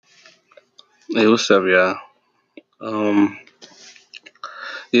Hey, what's up, y'all? Um,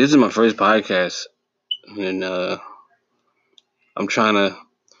 yeah, this is my first podcast, and I'm trying to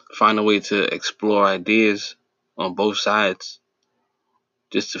find a way to explore ideas on both sides,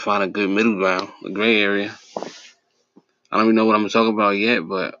 just to find a good middle ground, a gray area. I don't even know what I'm gonna talk about yet,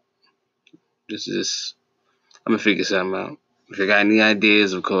 but this is I'm gonna figure something out. If you got any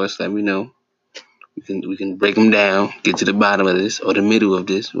ideas, of course, let me know. We can break them down, get to the bottom of this or the middle of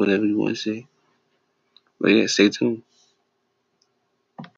this, whatever you want to say. But yeah, stay tuned.